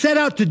often we set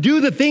out to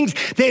do the things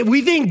that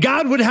we think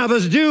God would have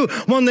us do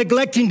while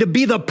neglecting to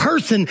be the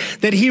person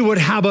that he would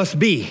have us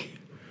be.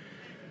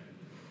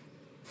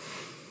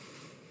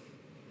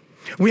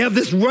 We have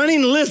this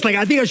running list, like,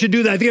 I think I should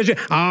do that. I think I should.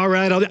 All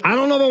right, I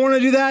don't know if I want to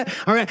do that.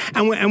 All right,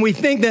 and we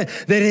think that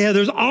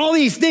there's all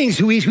these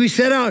things we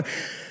set out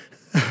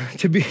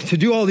to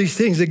do all these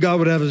things that God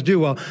would have us do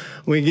while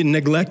we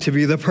neglect to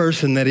be the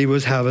person that he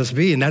would have us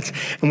be. And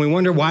we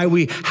wonder why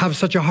we have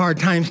such a hard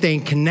time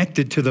staying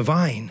connected to the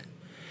vine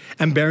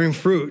and bearing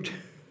fruit.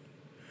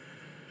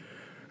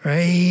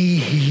 Right?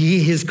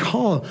 His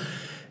call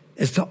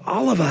is to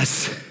all of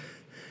us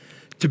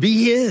to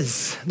be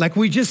his. Like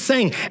we just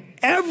sang,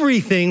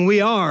 everything we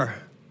are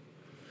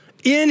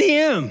in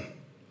him.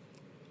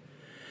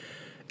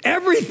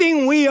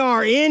 Everything we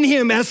are in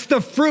him, that's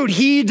the fruit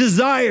he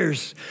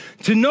desires.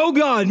 To know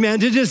God, man,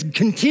 to just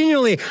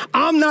continually,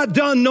 I'm not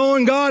done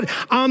knowing God.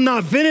 I'm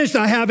not finished.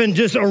 I haven't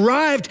just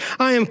arrived.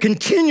 I am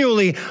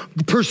continually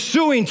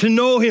pursuing to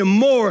know him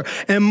more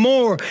and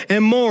more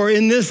and more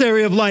in this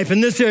area of life, in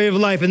this area of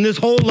life, in this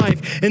whole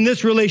life, in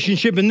this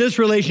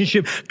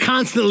relationship,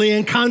 constantly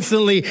and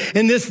constantly,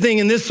 in this thing,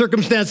 in this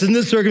circumstance, in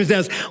this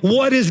circumstance.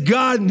 What does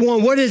God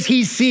want? What does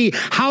he see?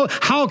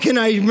 How can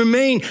I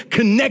remain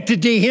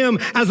connected to him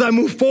as I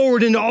move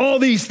forward into all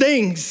these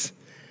things?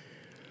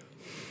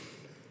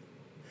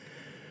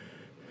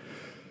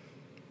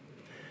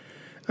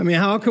 I mean,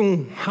 how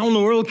in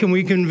the world can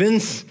we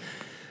convince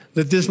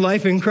that this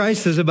life in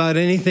Christ is about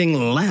anything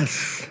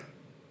less?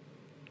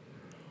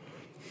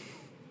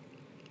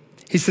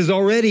 He says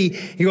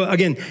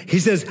he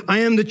says, I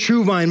am the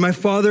true vine. My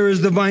Father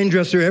is the vine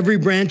dresser. Every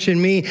branch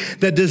in me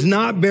that does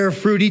not bear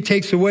fruit, he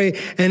takes away.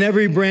 And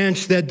every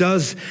branch that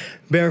does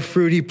bear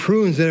fruit, he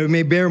prunes that it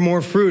may bear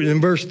more fruit. In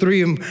verse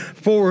 3 and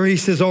 4, he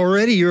says,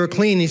 already you're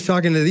clean. He's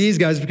talking to these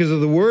guys because of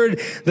the word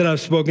that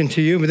I've spoken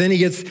to you. But then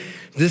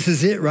this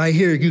is it right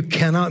here. You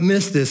cannot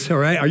miss this, all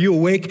right? Are you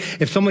awake?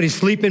 If somebody's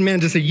sleeping,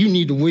 man, just say, you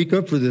need to wake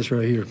up for this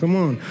right here. Come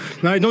on.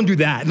 No, don't do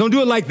that. Don't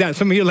do it like that.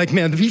 Some of you are like,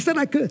 man, if he said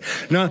I could.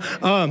 No,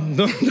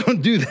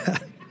 don't do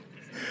that.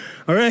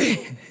 All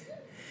right?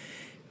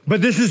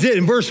 But this is it.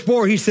 In verse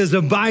 4, he says,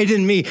 abide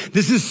in me.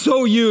 This is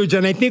so huge,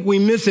 and I think we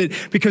miss it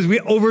because we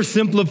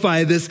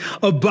oversimplify this.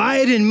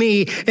 Abide in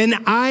me, and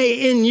I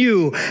in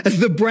you. As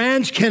the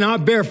branch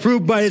cannot bear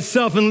fruit by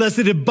itself unless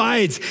it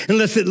abides,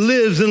 unless it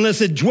lives,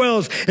 unless it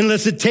dwells,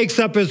 unless it takes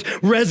up its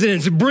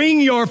residence.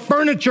 Bring your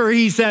furniture,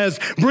 he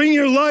says. Bring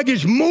your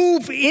luggage.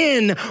 Move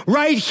in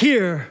right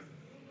here.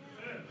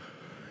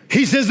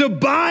 He says,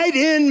 abide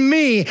in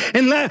me.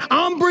 And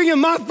I'm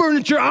bringing my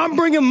furniture. I'm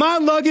bringing my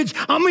luggage.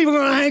 I'm even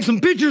going to hang some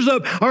pictures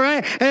up, all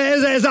right,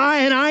 as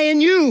I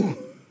in you.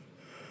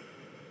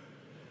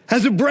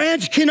 As a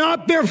branch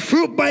cannot bear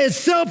fruit by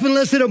itself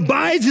unless it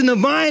abides in the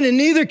vine, and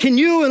neither can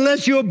you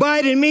unless you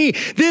abide in me.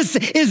 This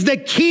is the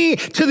key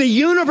to the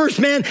universe,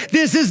 man.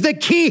 This is the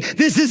key.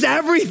 This is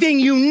everything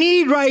you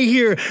need right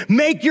here.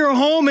 Make your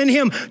home in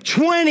him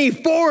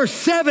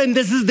 24/7.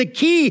 This is the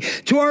key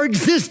to our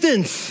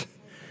existence.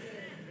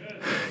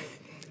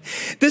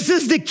 This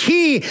is the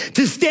key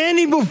to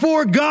standing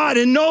before God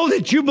and know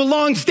that you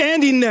belong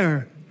standing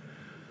there.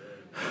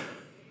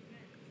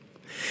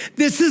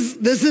 This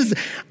is,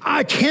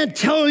 I can't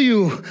tell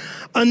you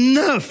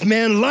enough,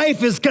 man.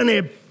 Life is going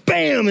to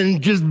bam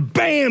and just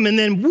bam and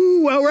then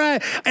woo, all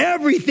right.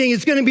 Everything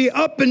is going to be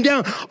up and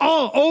down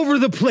all over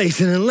the place.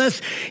 And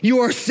unless you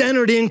are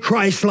centered in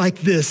Christ like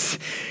this,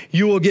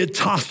 you will get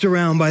tossed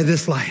around by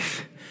this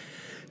life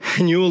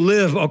and you will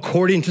live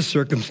according to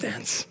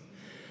circumstance.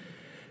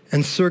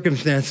 And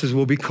circumstances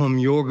will become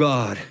your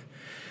God,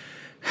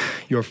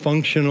 your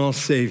functional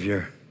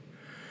Savior.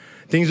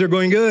 Things are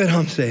going good,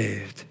 I'm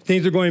saved.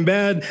 Things are going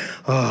bad,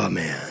 oh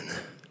man.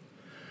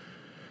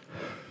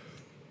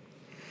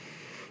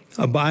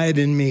 Abide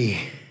in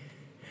me,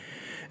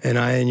 and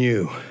I in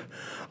you.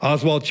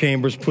 Oswald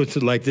Chambers puts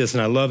it like this,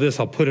 and I love this.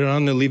 I'll put it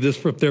on there, leave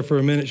this up there for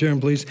a minute, Sharon,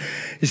 please.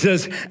 He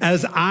says,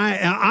 as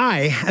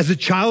I, as a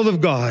child of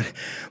God,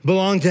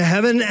 belong to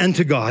heaven and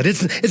to God.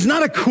 It's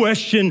not a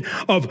question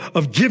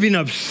of giving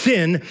up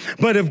sin,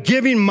 but of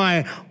giving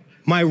my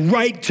my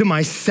right to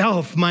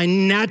myself, my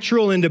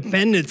natural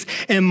independence,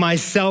 and my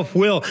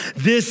self-will.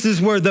 This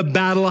is where the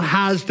battle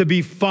has to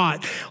be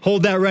fought.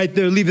 Hold that right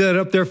there. Leave that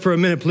up there for a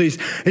minute, please.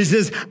 It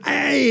says,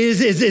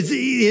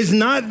 it's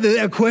not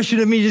a question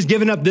of me just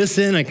giving up this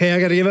sin. Okay, I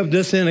got to give up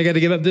this sin. I got to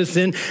give up this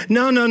sin.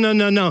 No.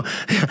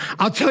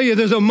 I'll tell you,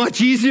 there's a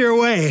much easier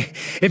way.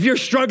 If you're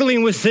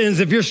struggling with sins,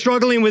 if you're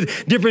struggling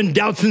with different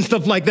doubts and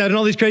stuff like that and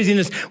all these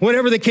craziness,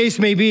 whatever the case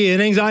may be,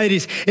 and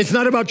anxieties, it's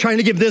not about trying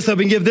to give this up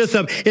and give this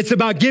up. It's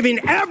about giving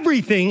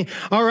everything,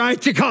 all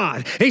right, to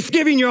God. It's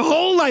giving your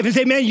whole life and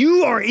say, man,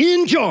 you are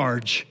in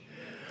charge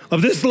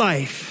of this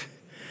life.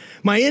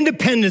 My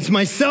independence,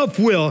 my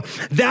self-will,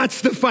 that's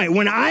the fight.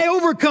 When I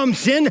overcome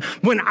sin,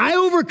 when I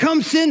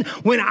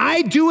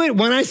do it,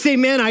 when I say,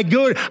 man, I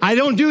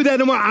don't do that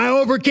anymore, I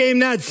overcame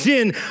that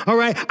sin, all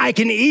right, I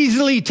can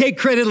easily take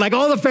credit like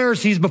all the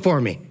Pharisees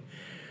before me.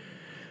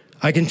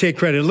 I can take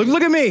credit.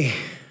 Look at me.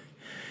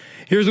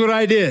 Here's what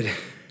I did.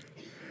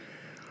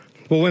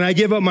 But when I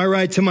give up my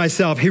right to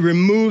myself, he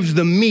removes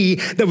the me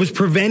that was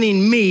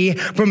preventing me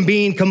from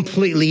being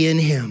completely in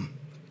him.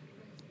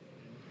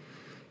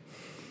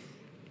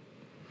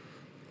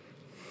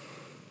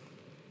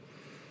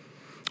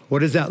 What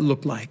does that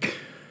look like?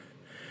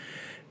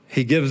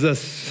 He gives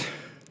us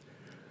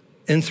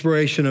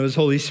inspiration of his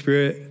Holy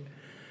Spirit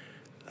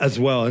as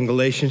well in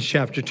Galatians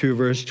chapter 2,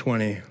 verse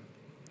 20.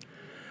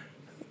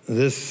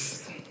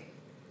 This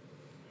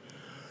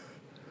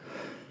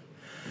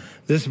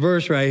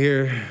verse right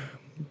here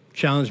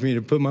challenged me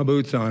to put my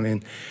boots on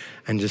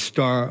and just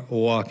start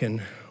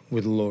walking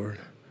with the Lord.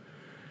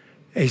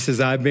 He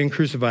says, I've been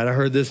crucified. I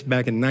heard this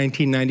back in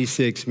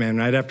 1996, man,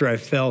 right after I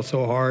fell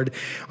so hard,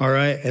 all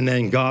right, and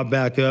then got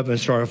back up and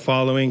started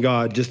following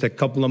God. Just a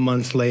couple of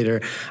months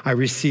later, I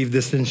received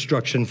this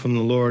instruction from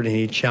the Lord, and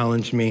he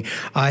challenged me.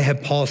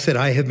 Paul said,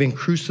 I have been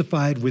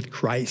crucified with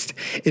Christ.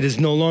 It is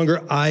no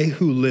longer I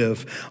who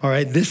live, all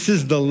right? This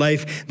is the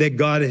life that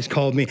God has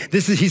called me.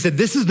 He said,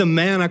 this is the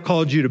man I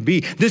called you to be.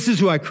 This is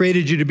who I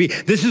created you to be.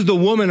 This is the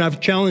woman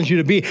I've challenged you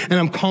to be, and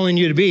I'm calling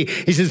you to be.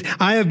 He says,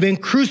 I have been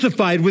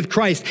crucified with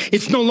Christ.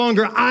 It's no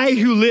longer I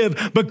who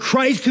live, but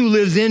Christ who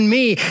lives in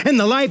me. And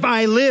the life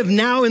I live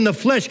now in the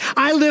flesh,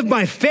 I live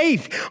by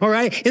faith, all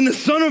right, in the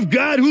Son of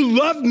God who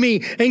loved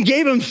me and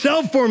gave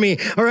himself for me,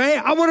 all right?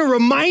 I want to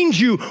remind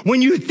you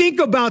when you think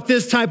about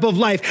this type of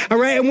life, all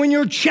right, and when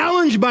you're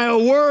challenged by a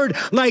word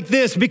like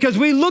this, because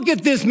we look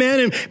at this, man,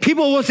 and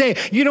people will say,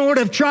 you know what,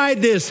 I've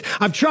tried this.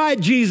 I've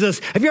tried Jesus.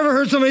 Have you ever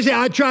heard somebody say,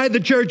 I tried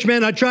the church,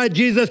 man. I tried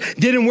Jesus.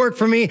 Didn't work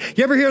for me.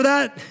 You ever hear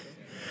that?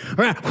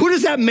 All right, who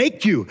does that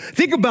make you?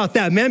 Think about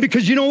that, man,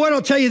 because you know what?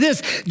 I'll tell you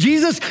this.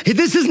 Jesus,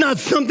 this is not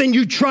something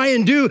you try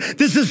and do.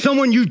 This is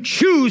someone you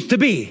choose to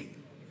be.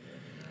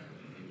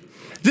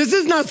 This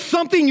is not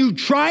something you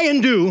try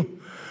and do,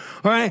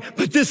 all right?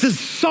 But this is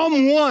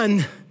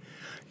someone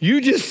you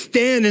just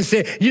stand and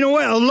say, you know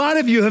what? A lot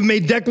of you have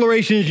made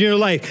declarations in your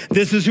life.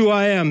 This is who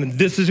I am.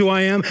 This is who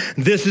I am.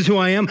 This is who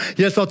I am.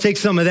 Yes, I'll take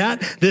some of that.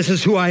 This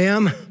is who I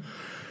am.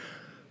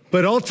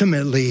 But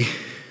ultimately,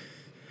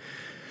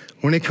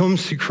 when it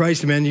comes to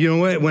Christ, man, you know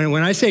what?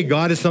 When I say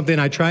God is something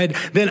I tried,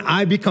 then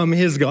I become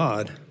his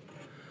God.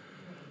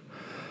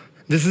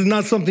 This is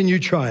not something you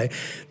try.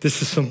 This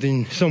is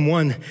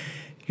someone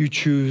you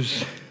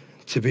choose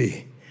to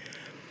be.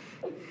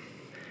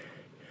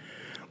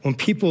 When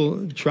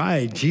people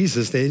try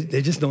Jesus,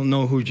 they just don't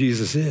know who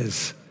Jesus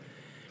is.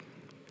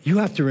 You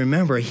have to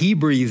remember, he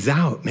breathes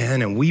out,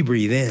 man, and we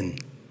breathe in.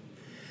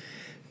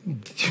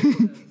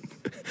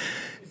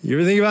 You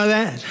ever think about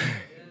that?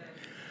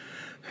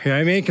 You know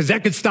what I mean? Because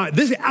that could stop.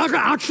 This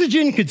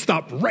oxygen could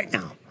stop right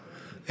now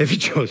if he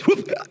chose.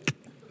 Whoop.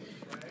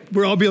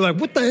 We'll all be like,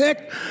 what the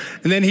heck?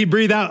 And then he'd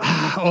breathe out.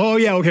 Oh,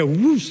 yeah, okay.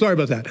 Woo, sorry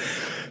about that.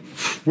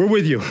 We're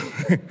with you.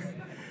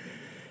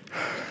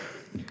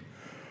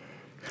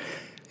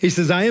 He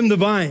says, I am the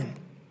vine.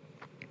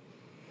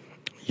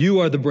 You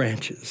are the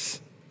branches.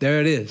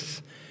 There it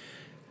is.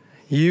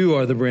 You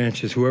are the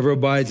branches. Whoever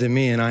abides in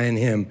me and I in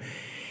him,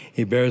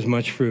 he bears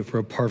much fruit. For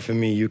apart from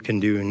me, you can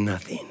do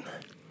nothing.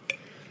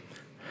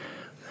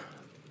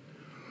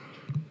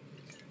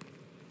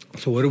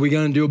 So what are we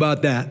going to do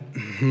about that?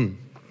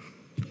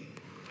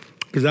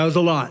 Because that was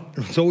a lot.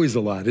 It's always a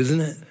lot,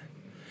 isn't it?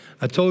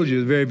 I told you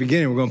at the very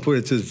beginning we're going to put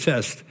it to the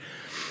test.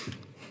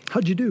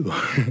 How'd you do?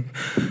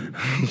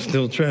 I'm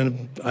still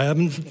I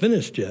haven't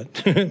finished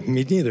yet.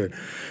 Me neither.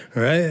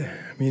 All right?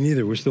 Me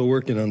neither. We're still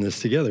working on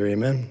this together.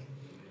 Amen?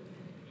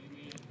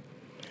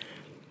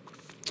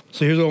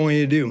 So here's what I want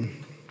you to do.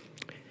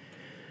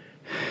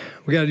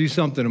 We got to do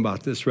something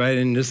about this, right?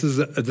 And this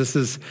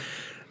is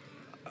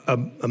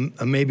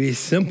a maybe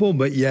simple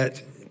but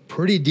yet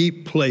pretty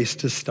deep place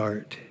to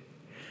start.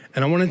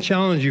 And I want to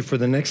challenge you for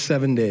the next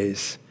 7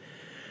 days.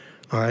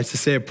 All right, to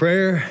say a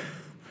prayer.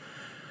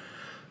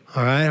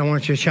 All right, I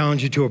want you to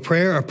challenge you to a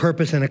prayer, a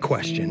purpose, and a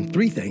question.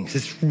 3 things.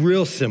 It's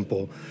real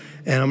simple.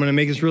 And I'm going to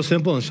make this real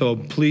simple. And so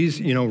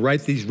please,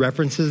 write these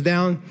references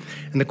down.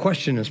 And the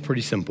question is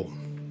pretty simple.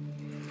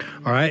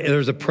 All right,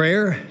 there's a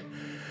prayer,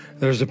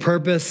 there's a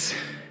purpose,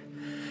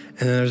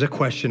 and then there's a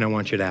question I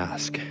want you to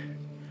ask.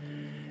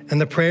 And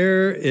the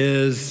prayer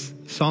is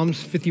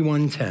Psalms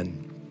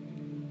 51:10.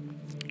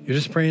 You're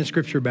just praying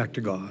scripture back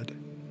to God.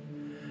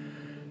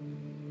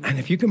 And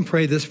if you can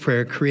pray this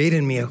prayer, create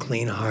in me a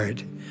clean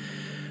heart,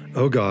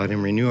 O God,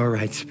 and renew a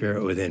right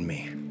spirit within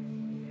me.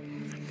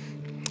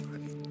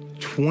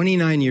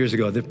 29 years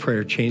ago, this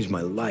prayer changed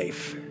my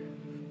life.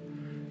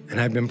 And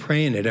I've been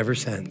praying it ever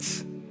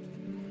since.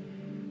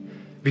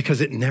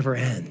 Because it never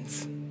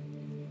ends.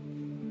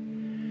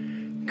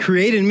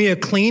 Create in me a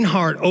clean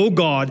heart, O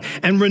God,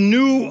 and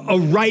renew a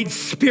right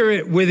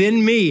spirit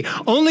within me.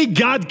 Only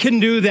God can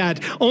do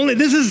that.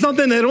 This is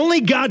something that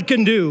only God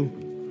can do.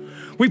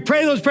 We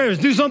pray those prayers.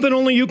 Do something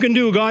only you can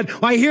do, God.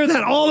 I hear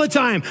that all the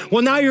time.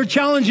 Well, now you're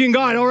challenging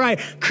God. All right,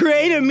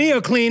 create in me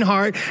a clean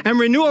heart and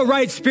renew a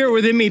right spirit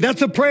within me.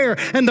 That's a prayer.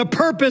 And the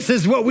purpose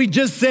is what we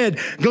just said.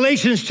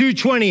 Galatians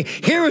 2:20.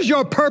 Here is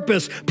your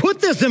purpose.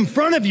 Put this in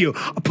front of you.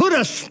 Put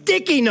a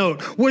sticky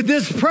note with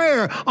this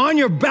prayer on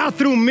your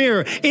bathroom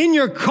mirror, in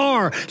your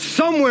car,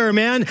 somewhere,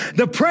 man.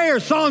 The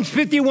prayer, Psalms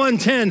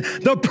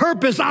 51:10. The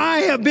purpose, I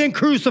have been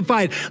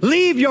crucified.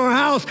 Leave your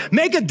house.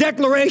 Make a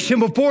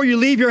declaration before you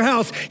leave your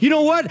house. You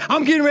know what?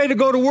 I'm getting ready to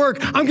go to work.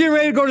 I'm getting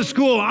ready to go to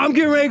school. I'm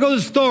getting ready to go to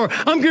the store.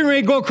 I'm getting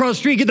ready to go across the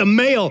street, get the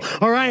mail.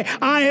 All right.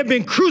 I have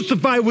been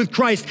crucified with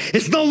Christ.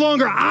 It's no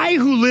longer I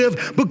who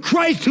live, but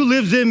Christ who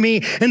lives in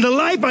me. And the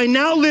life I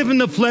now live in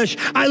the flesh,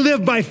 I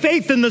live by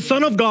faith in the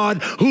Son of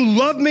God who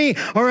loved me,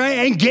 all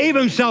right, and gave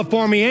himself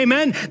for me.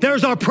 Amen.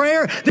 There's our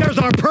prayer. There's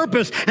our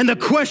purpose. And the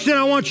question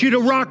I want you to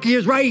rock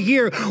is right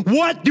here.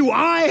 What do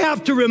I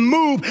have to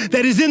remove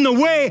that is in the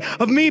way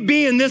of me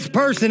being this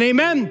person?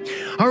 Amen.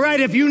 All right.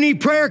 If you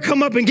need prayer,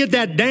 come up and get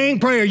that dang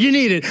prayer. You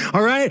need it,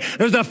 all right?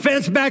 There's a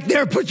fence back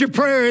there. Put your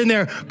prayer in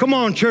there. Come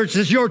on, church.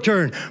 It's your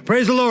turn.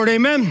 Praise the Lord.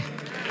 Amen.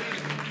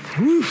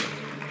 Whew.